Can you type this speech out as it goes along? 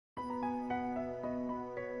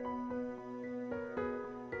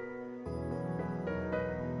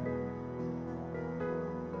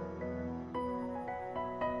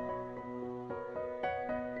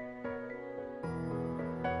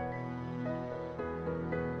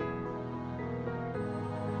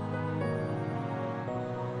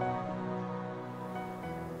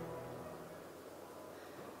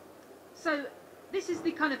So this is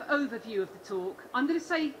the kind of overview of the talk. I'm going to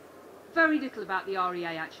say very little about the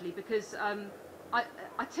REA actually, because I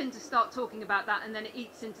tend to start talking about that and then it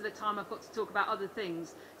eats into the time I've got to talk about other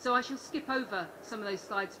things. So I shall skip over some of those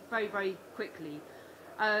slides very, very quickly.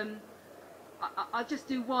 I'll just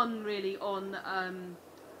do one really on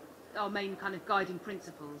our main kind of guiding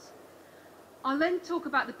principles. I'll then talk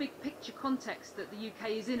about the big picture context that the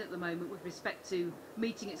UK is in at the moment with respect to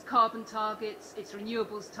meeting its carbon targets, its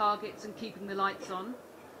renewables targets and keeping the lights on.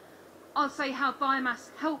 I'll say how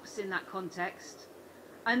biomass helps in that context,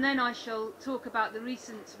 and then I shall talk about the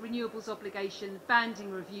recent renewables obligation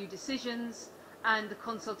banding review decisions and the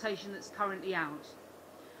consultation that's currently out.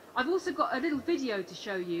 I've also got a little video to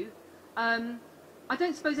show you. I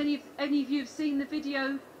don't suppose any of you have seen the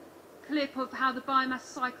video clip of how the biomass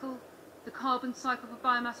cycle, the carbon cycle for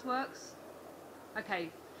biomass works?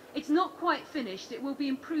 Okay, it's not quite finished, it will be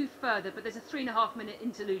improved further, but there's a 3.5-minute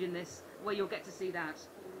interlude in this where you'll get to see that.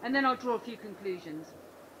 And then I'll draw a few conclusions.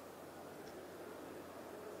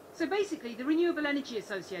 So basically, the Renewable Energy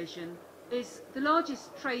Association is the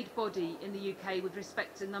largest trade body in the UK with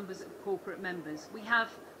respect to numbers of corporate members. We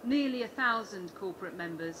have nearly 1,000 corporate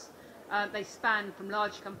members. They span from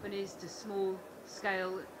large companies to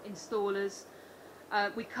small-scale installers.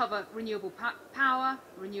 We cover renewable power,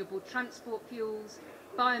 renewable transport fuels,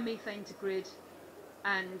 biomethane to grid,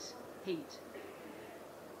 and heat.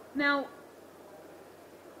 Now,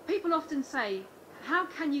 people often say, how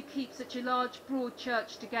can you keep such a large, broad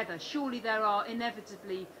church together? Surely there are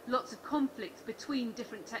inevitably lots of conflicts between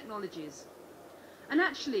different technologies. And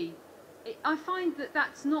actually, I find that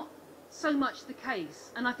that's not so much the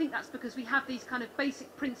case. And I think that's because we have these kind of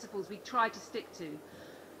basic principles we try to stick to.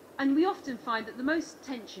 And we often find that the most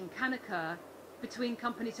tension can occur between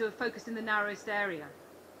companies who are focused in the narrowest area.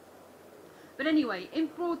 But anyway, in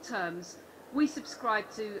broad terms, we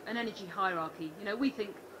subscribe to an energy hierarchy. You know, we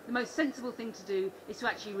think the most sensible thing to do is to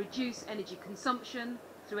actually reduce energy consumption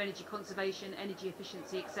through energy conservation, energy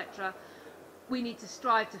efficiency, etc. We need to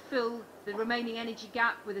strive to fill the remaining energy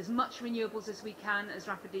gap with as much renewables as we can, as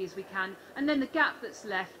rapidly as we can, and then the gap that's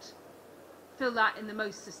left, fill that in the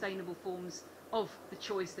most sustainable forms of the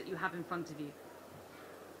choice that you have in front of you.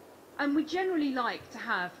 And we generally like to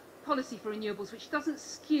have policy for renewables which doesn't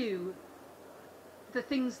skew the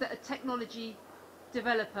things that a technology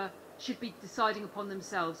developer should be deciding upon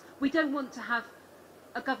themselves. We don't want to have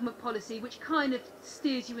a government policy which kind of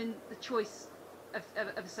steers you in the choice of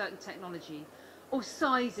a certain technology, or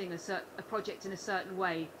sizing a project in a certain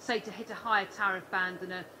way, say to hit a higher tariff band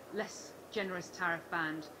than a less generous tariff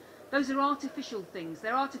band. Those are artificial things.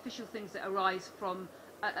 They're artificial things that arise from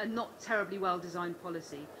a not terribly well designed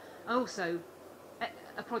policy. And also,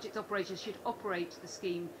 a project operator should operate the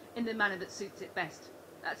scheme in the manner that suits it best.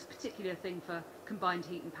 That's a particular thing for combined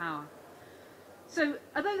heat and power. So,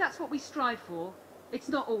 although that's what we strive for, it's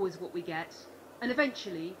not always what we get. And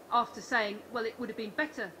eventually, after saying, well, it would have been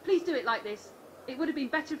better, please do it like this, it would have been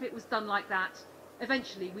better if it was done like that,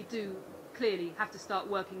 eventually we do clearly have to start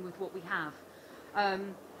working with what we have.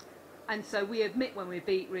 And so we admit when we're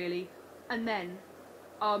beat, really, and then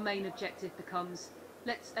our main objective becomes,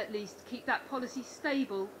 let's at least keep that policy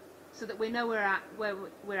stable so that we know where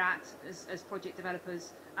we're at as project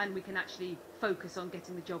developers, and we can actually focus on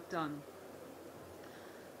getting the job done.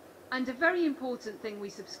 And a very important thing we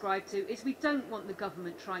subscribe to is we don't want the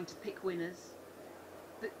government trying to pick winners.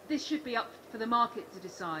 This should be up for the market to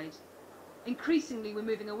decide. Increasingly, we're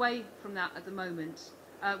moving away from that at the moment.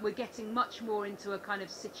 We're getting much more into a kind of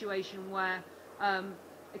situation where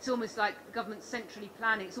it's almost like government centrally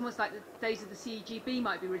planning. It's almost like the days of the CEGB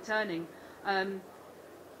might be returning,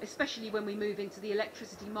 especially when we move into the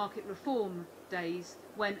electricity market reform days,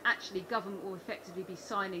 when actually government will effectively be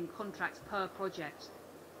signing contracts per project.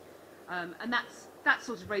 And that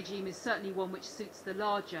sort of regime is certainly one which suits the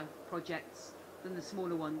larger projects than the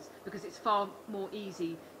smaller ones, because it's far more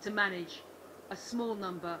easy to manage a small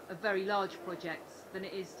number of very large projects than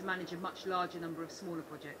it is to manage a much larger number of smaller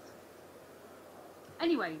projects.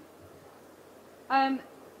 Anyway,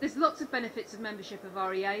 there's lots of benefits of membership of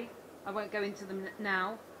REA. I won't go into them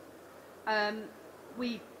now.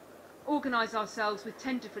 We organise ourselves with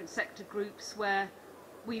 10 different sector groups where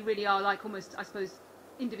we really are like almost, I suppose,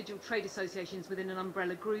 individual trade associations within an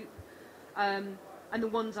umbrella group. And the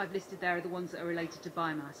ones I've listed there are the ones that are related to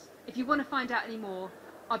biomass. If you want to find out any more,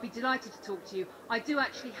 I'd be delighted to talk to you. I do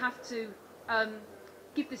actually have to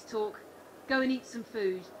give this talk, go and eat some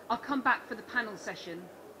food. I'll come back for the panel session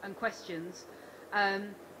and questions.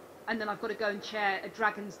 And then I've got to go and chair a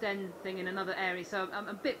Dragon's Den thing in another area. So I'm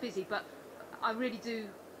a bit busy, but I really do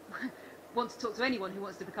want to talk to anyone who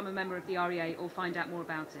wants to become a member of the REA or find out more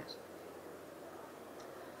about it.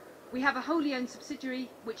 We have a wholly owned subsidiary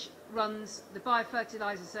which runs the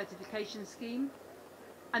biofertiliser certification scheme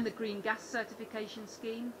and the green gas certification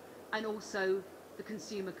scheme, and also the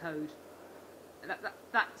consumer code.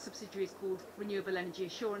 That subsidiary is called Renewable Energy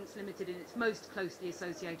Assurance Limited, and it's most closely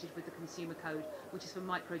associated with the consumer code, which is for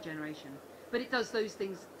microgeneration. But it does those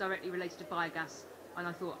things directly related to biogas, and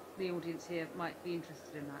I thought the audience here might be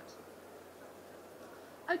interested in that.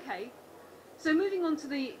 Okay, so moving on to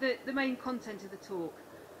the main content of the talk.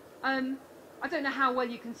 I don't know how well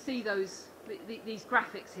you can see these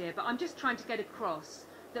graphics here, but I'm just trying to get across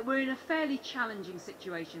that we're in a fairly challenging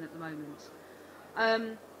situation at the moment.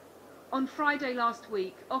 On Friday last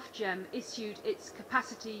week, Ofgem issued its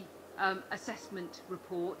capacity assessment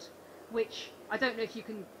report, which I don't know if you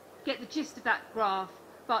can get the gist of that graph,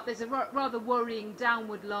 but there's a rather worrying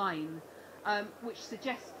downward line which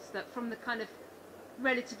suggests that from the kind of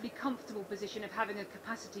relatively comfortable position of having a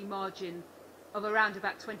capacity margin of around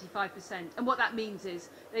about 25%, and what that means is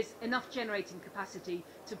there's enough generating capacity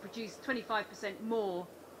to produce 25% more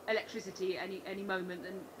electricity at any moment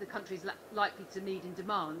than the country is likely to need in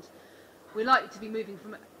demand. We're likely to be moving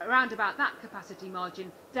from around about that capacity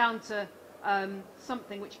margin down to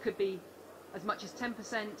something which could be as much as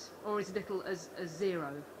 10% or as little as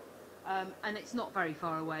 0. And it's not very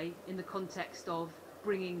far away in the context of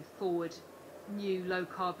bringing forward new low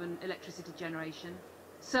carbon electricity generation.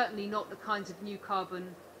 Certainly not the kinds of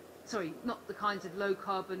low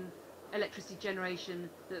carbon electricity generation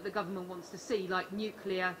that the government wants to see, like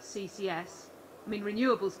nuclear CCS. I mean,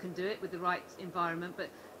 renewables can do it with the right environment, but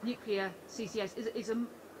nuclear CCS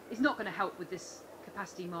is not going to help with this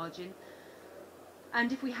capacity margin.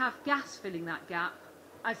 And if we have gas filling that gap,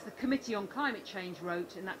 as the Committee on Climate Change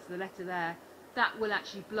wrote, and that's the letter there, that will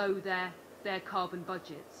actually blow their carbon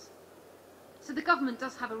budgets. So the government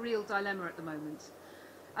does have a real dilemma at the moment.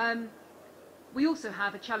 We also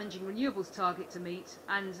have a challenging renewables target to meet,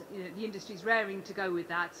 and the industry's raring to go with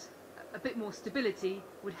that. A bit more stability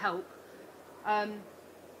would help.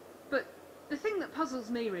 But the thing that puzzles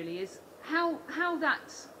me really is how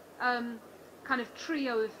that kind of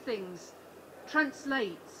trio of things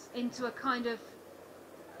translates into a kind of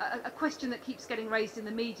a question that keeps getting raised in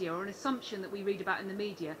the media, or an assumption that we read about in the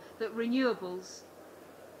media, that renewables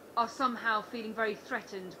are somehow feeling very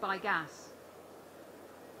threatened by gas.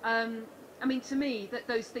 I mean, to me, that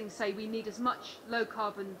those things say we need as much low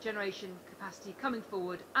carbon generation capacity coming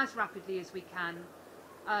forward as rapidly as we can.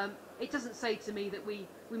 It doesn't say to me that we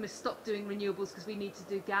must stop doing renewables because we need to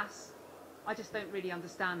do gas. I just don't really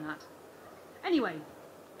understand that. Anyway,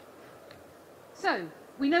 so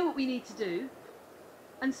we know what we need to do,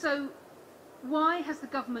 and so why has the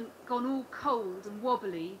government gone all cold and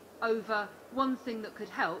wobbly over one thing that could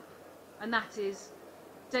help, and that is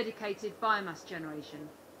dedicated biomass generation?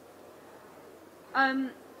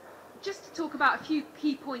 Just to talk about a few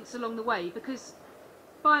key points along the way, because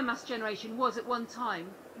biomass generation was at one time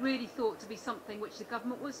really thought to be something which the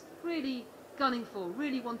government was really gunning for,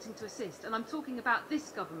 really wanting to assist, and I'm talking about this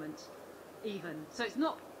government even. So it's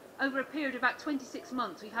not over a period of about 26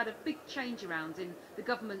 months we've had a big change around in the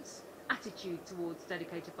government's attitude towards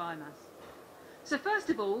dedicated biomass. So first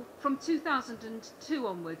of all, from 2002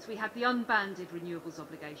 onwards, we had the unbanded renewables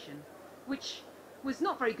obligation, which was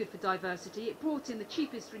not very good for diversity. It brought in the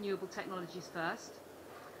cheapest renewable technologies first,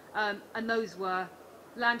 and those were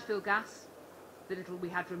landfill gas, the little we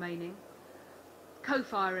had remaining,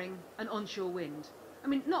 co-firing and onshore wind. I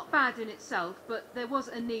mean, not bad in itself, but there was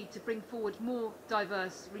a need to bring forward more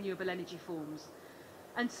diverse renewable energy forms.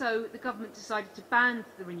 And so the government decided to ban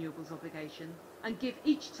the renewables obligation and give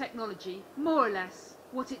each technology more or less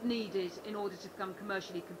what it needed in order to become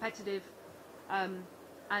commercially competitive and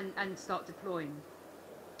start deploying.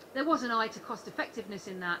 There was an eye to cost effectiveness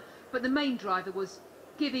in that, but the main driver was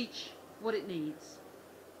give each what it needs.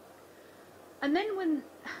 And then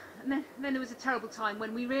there was a terrible time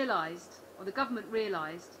when we realised, or the government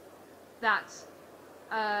realised, that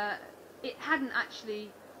it hadn't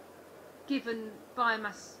actually given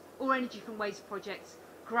biomass or energy from waste projects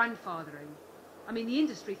grandfathering. I mean, the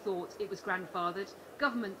industry thought it was grandfathered,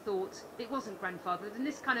 government thought it wasn't grandfathered, and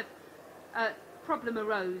this kind of problem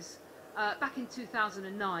arose back in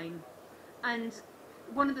 2009. And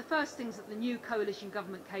one of the first things that the new coalition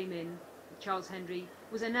government came in, Charles Henry,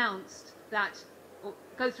 was announced that, or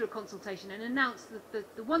go through a consultation and announced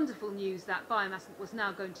the wonderful news that biomass was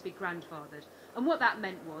now going to be grandfathered. And what that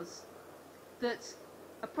meant was that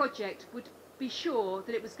a project would be sure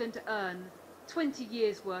that it was going to earn 20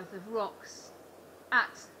 years worth of ROCs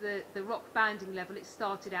at the ROC banding level it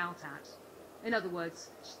started out at. In other words,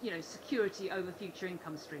 security over future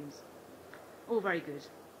income streams. All very good.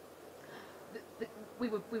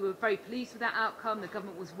 we were very pleased with that outcome. The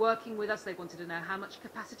government was working with us. They wanted to know how much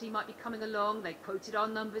capacity might be coming along. They quoted our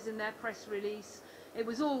numbers in their press release. It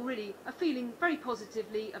was all really a feeling very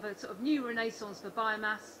positively of a sort of new renaissance for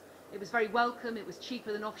biomass. It was very welcome. It was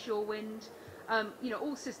cheaper than offshore wind. You know,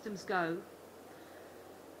 all systems go.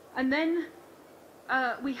 And then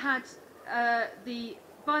we had the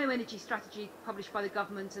bioenergy strategy published by the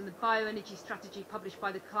government and the bioenergy strategy published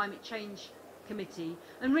by the Climate Change Committee,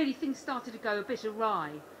 and really things started to go a bit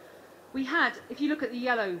awry. We had, if you look at the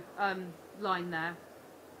yellow line there,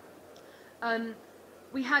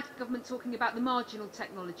 we had government talking about the marginal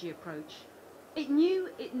technology approach. It knew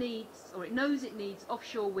it needs, or it knows it needs,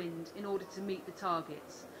 offshore wind in order to meet the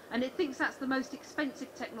targets. And it thinks that's the most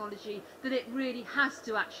expensive technology that it really has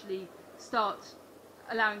to actually start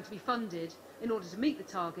allowing to be funded in order to meet the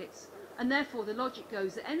targets. And therefore the logic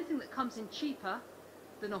goes that anything that comes in cheaper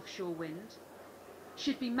than offshore wind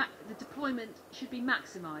should be the deployment should be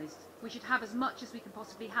maximised. We should have as much as we can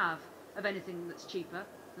possibly have of anything that's cheaper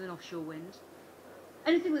than offshore wind.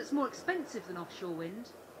 Anything that's more expensive than offshore wind,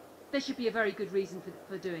 there should be a very good reason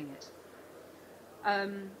for doing it.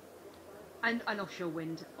 And offshore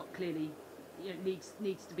wind clearly, you know,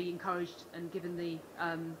 needs to be encouraged and given the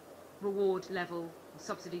reward level,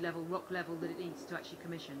 subsidy level, ROC level that it needs to actually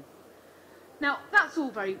commission. Now that's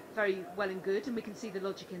all very, very well and good, and we can see the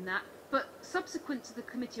logic in that. But subsequent to the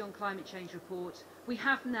Committee on Climate Change report, we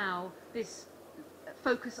have now this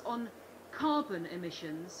focus on carbon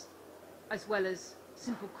emissions as well as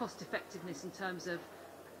simple cost effectiveness in terms of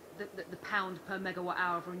the pound per megawatt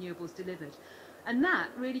hour of renewables delivered. And that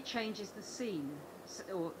really changes the scene.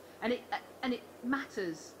 And it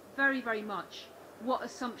matters very, very much what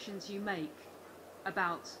assumptions you make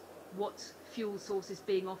about what fuel source is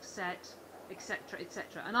being offset, etc.,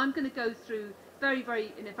 etc. And I'm going to go through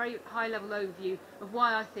in a very high-level overview of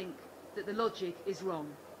why I think that the logic is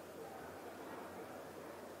wrong.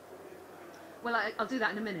 Well, I'll do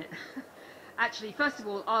that in a minute. Actually, first of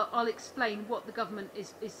all, I'll explain what the government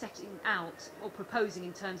is setting out or proposing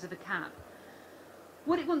in terms of a cap.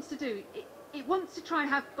 What it wants to do, it wants to try and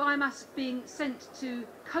have biomass being sent to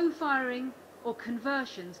co-firing or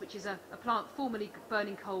conversions, which is a plant formerly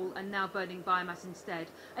burning coal and now burning biomass instead.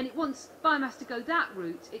 And it wants biomass to go that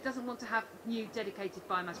route. It doesn't want to have new dedicated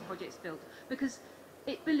biomass projects built because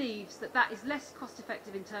it believes that that is less cost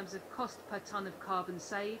effective in terms of cost per tonne of carbon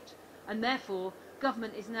saved, and therefore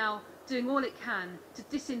government is now doing all it can to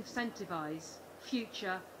disincentivise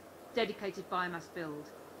future dedicated biomass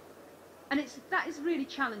build. And that is really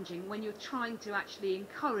challenging when you're trying to actually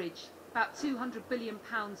encourage about £200 billion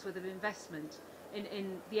worth of investment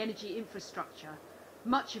in the energy infrastructure,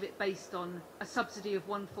 much of it based on a subsidy of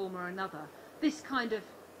one form or another. This kind of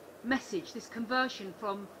message, this conversion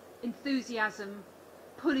from enthusiasm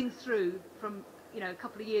pulling through from, you know, a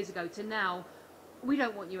couple of years ago to now, we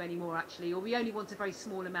don't want you anymore actually, or we only want a very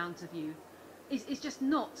small amount of you, is just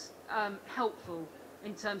not helpful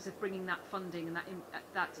in terms of bringing that funding and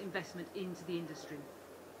that investment into the industry.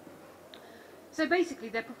 So basically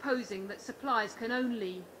they're proposing that suppliers can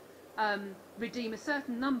only redeem a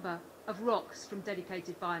certain number of ROCs from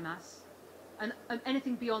dedicated biomass, and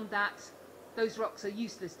anything beyond that, those ROCs are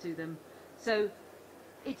useless to them. So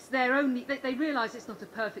it's their only, they realise it's not a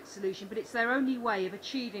perfect solution, but it's their only way of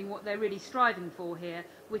achieving what they're really striving for here,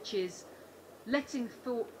 which is letting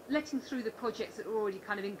through the projects that are already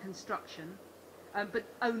kind of in construction, but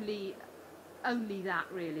only that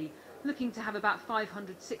really. Looking to have about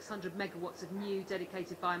 500, 600 megawatts of new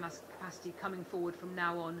dedicated biomass capacity coming forward from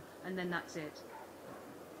now on, and then that's it.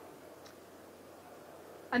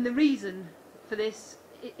 And the reason for this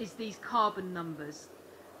is these carbon numbers.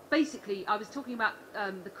 Basically, I was talking about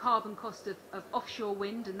the carbon cost of offshore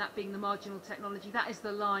wind, and that being the marginal technology. That is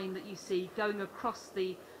the line that you see going across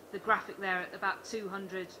the graphic there at about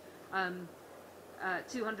 200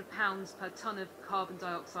 pounds per tonne of carbon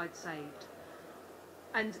dioxide saved.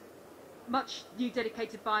 And much new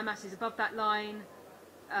dedicated biomass is above that line,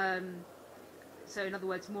 so in other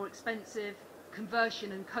words more expensive.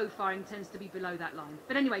 Conversion and co-firing tends to be below that line.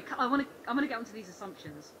 But anyway, I'm going to get onto these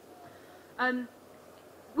assumptions.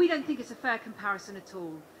 We don't think it's a fair comparison at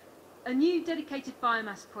all. A new dedicated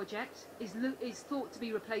biomass project is thought to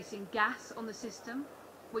be replacing gas on the system,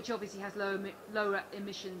 which obviously has lower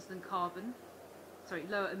emissions than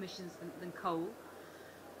lower emissions than coal.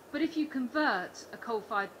 But if you convert a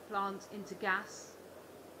coal-fired plant into gas,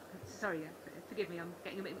 sorry, forgive me, I'm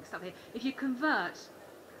getting a bit mixed up here. If you convert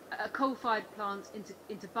a coal-fired plant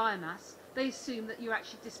into biomass, they assume that you're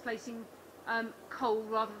actually displacing coal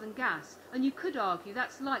rather than gas. And you could argue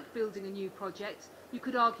that's like building a new project. You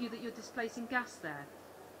could argue that you're displacing gas there.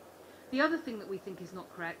 The other thing that we think is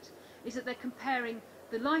not correct is that they're comparing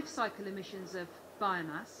the life cycle emissions of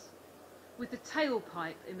biomass with the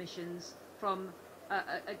tailpipe emissions from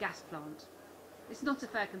a gas plant. It's not a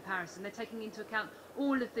fair comparison. They're taking into account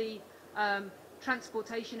all of the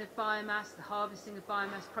transportation of biomass, the harvesting of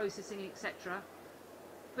biomass, processing, etc.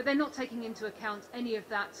 But they're not taking into account any of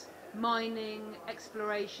that mining,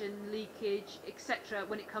 exploration, leakage, etc.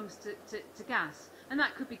 when it comes to gas. And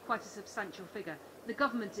that could be quite a substantial figure. The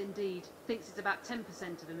government indeed thinks it's about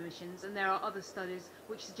 10% of emissions, and there are other studies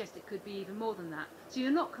which suggest it could be even more than that. So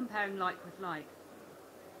you're not comparing like with like.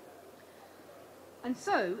 And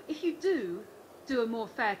so, if you do a more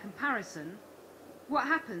fair comparison, what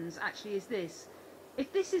happens actually is this.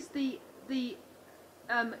 If this is the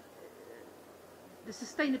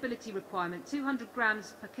sustainability requirement, 200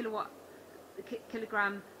 grams per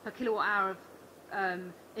kilogram per kilowatt hour of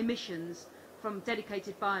emissions from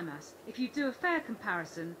dedicated biomass, if you do a fair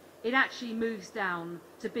comparison, it actually moves down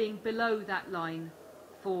to being below that line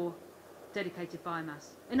for dedicated biomass.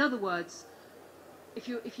 In other words, if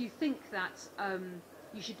you think that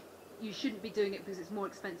you shouldn't be doing it because it's more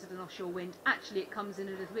expensive than offshore wind, actually it comes in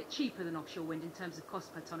a little bit cheaper than offshore wind in terms of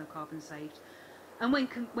cost per tonne of carbon saved. And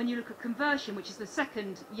when you look at conversion, which is the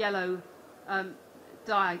second yellow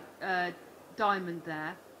diamond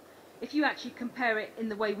there, if you actually compare it in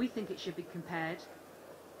the way we think it should be compared,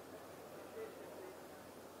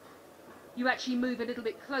 you actually move a little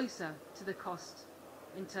bit closer to the cost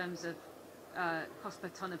in terms of cost per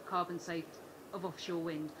tonne of carbon saved of offshore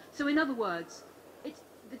wind. So in other words,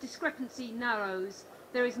 the discrepancy narrows.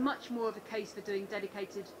 There is much more of a case for doing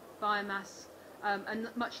dedicated biomass and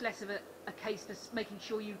much less of a case for making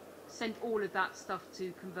sure you send all of that stuff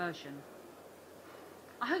to conversion.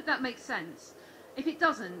 I hope that makes sense. If it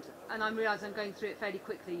doesn't, and I realise I'm going through it fairly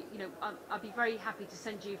quickly, you know, I'd be very happy to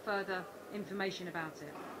send you further information about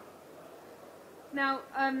it. Now,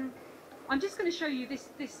 I'm just going to show you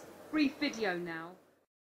this brief video now.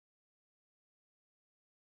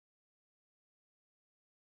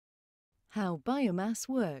 How biomass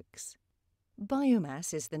works.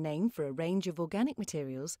 Biomass is the name for a range of organic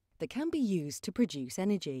materials that can be used to produce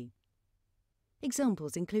energy.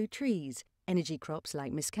 Examples include trees, energy crops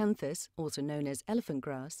like miscanthus, also known as elephant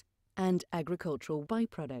grass, and agricultural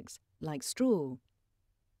byproducts like straw.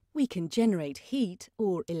 We can generate heat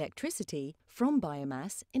or electricity from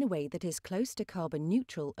biomass in a way that is close to carbon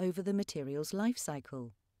neutral over the material's life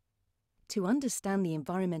cycle. To understand the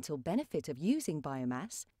environmental benefit of using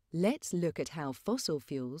biomass, let's look at how fossil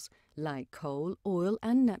fuels like coal, oil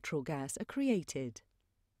and natural gas are created.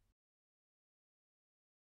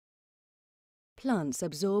 Plants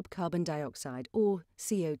absorb carbon dioxide or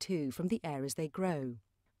CO2 from the air as they grow.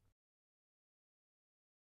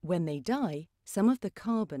 When they die, some of the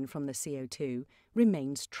carbon from the CO2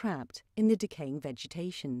 remains trapped in the decaying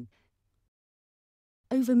vegetation.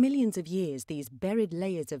 Over millions of years, these buried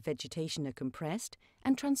layers of vegetation are compressed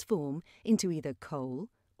and transform into either coal,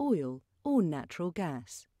 oil or natural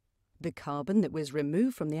gas. The carbon that was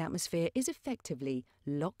removed from the atmosphere is effectively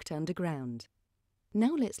locked underground.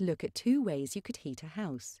 Now let's look at two ways you could heat a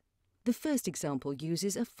house. The first example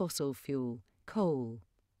uses a fossil fuel, coal.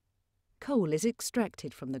 Coal is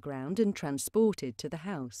extracted from the ground and transported to the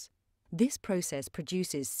house. This process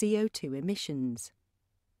produces CO2 emissions.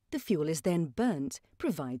 The fuel is then burnt,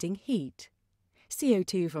 providing heat.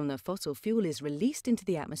 CO2 from the fossil fuel is released into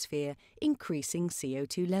the atmosphere, increasing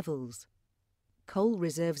CO2 levels. Coal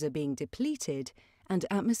reserves are being depleted and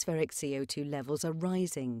atmospheric CO2 levels are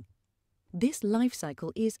rising. This life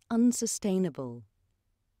cycle is unsustainable.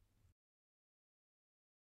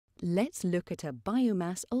 Let's look at a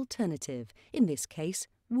biomass alternative, in this case,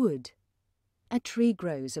 wood. A tree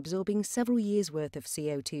grows, absorbing several years' worth of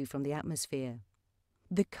CO2 from the atmosphere.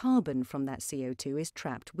 The carbon from that CO2 is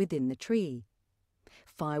trapped within the tree.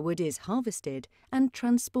 Firewood is harvested and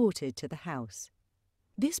transported to the house.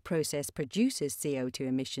 This process produces CO2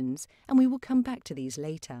 emissions, and we will come back to these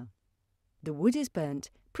later. The wood is burnt,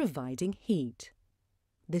 providing heat.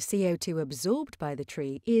 The CO2 absorbed by the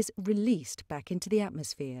tree is released back into the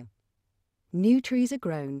atmosphere. New trees are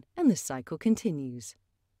grown and the cycle continues.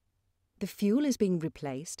 The fuel is being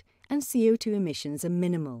replaced and CO2 emissions are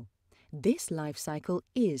minimal. This life cycle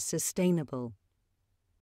is sustainable.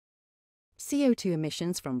 CO2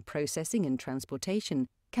 emissions from processing and transportation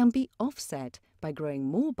can be offset by growing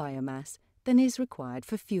more biomass than is required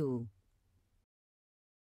for fuel.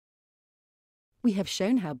 We have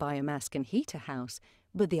shown how biomass can heat a house,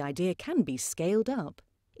 but the idea can be scaled up.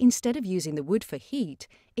 Instead of using the wood for heat,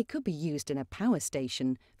 it could be used in a power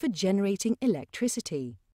station for generating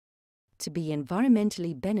electricity. To be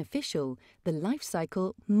environmentally beneficial, the life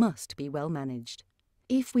cycle must be well managed.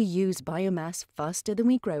 If we use biomass faster than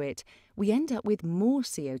we grow it, we end up with more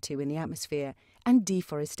CO2 in the atmosphere and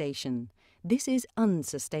deforestation. This is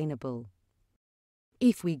unsustainable.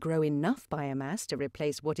 If we grow enough biomass to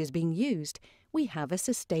replace what is being used, we have a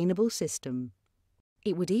sustainable system.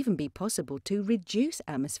 It would even be possible to reduce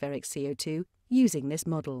atmospheric CO2 using this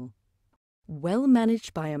model.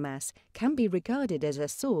 Well-managed biomass can be regarded as a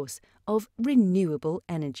source of renewable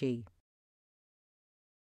energy.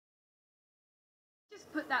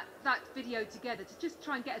 Just put that video together to just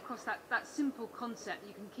try and get across that simple concept.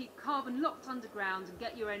 You can keep carbon locked underground and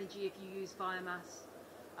get your energy if you use biomass.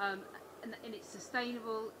 And it's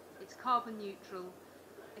sustainable, it's carbon neutral,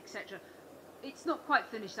 etc. It's not quite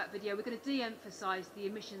finished, that video. We're going to de-emphasise the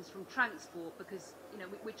emissions from transport because, you know,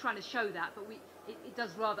 we're trying to show that, but it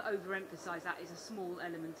does rather over-emphasise that as a small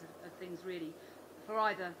element of things, really, for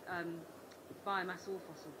either biomass or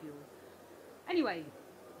fossil fuel. Anyway,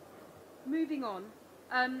 moving on.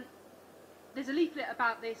 There's a leaflet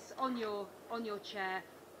about this on your chair.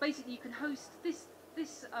 Basically, you can host this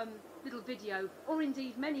little video, or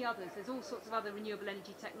indeed many others. There's all sorts of other renewable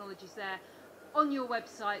energy technologies there on your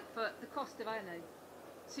website for the cost of, I don't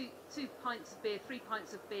know, 2 pints of beer, 3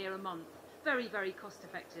 pints of beer a month. Very, very cost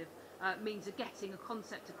effective means of getting a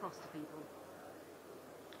concept across to people.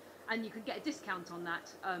 And you can get a discount on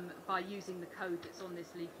that by using the code that's on this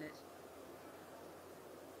leaflet.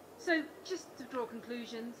 So just to draw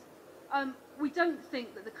conclusions, we don't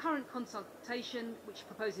think that the current consultation, which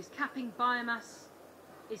proposes capping biomass,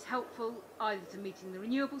 is helpful either to meeting the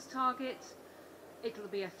renewables target. It'll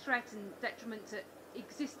be a threat and detriment to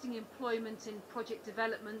existing employment in project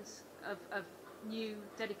development of new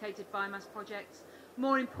dedicated biomass projects.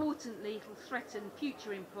 More importantly, it'll threaten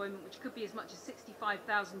future employment, which could be as much as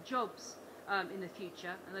 65,000 jobs in the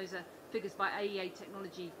future, and those are figures by REA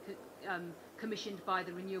Technology commissioned by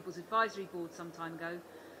the Renewables Advisory Board some time ago.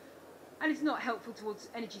 And it's not helpful towards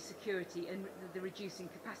energy security and the reducing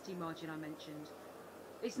capacity margin I mentioned.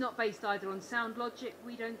 It's not based either on sound logic,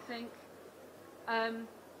 we don't think.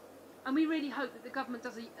 And we really hope that the government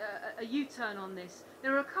does a U-turn on this.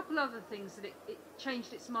 There are a couple other things that it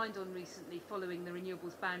changed its mind on recently following the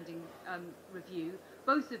renewables banding review,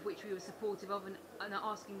 both of which we were supportive of and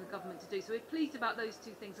are asking the government to do. So we're pleased about those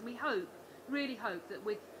two things, and we hope, really hope, that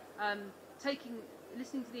with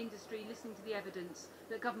listening to the industry, listening to the evidence,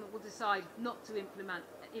 that government will decide not to implement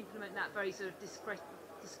that very sort of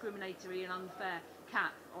discriminatory and unfair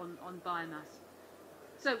cap on biomass.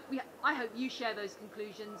 So I hope you share those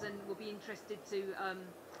conclusions and will be interested to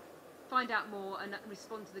find out more and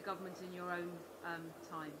respond to the government in your own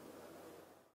time.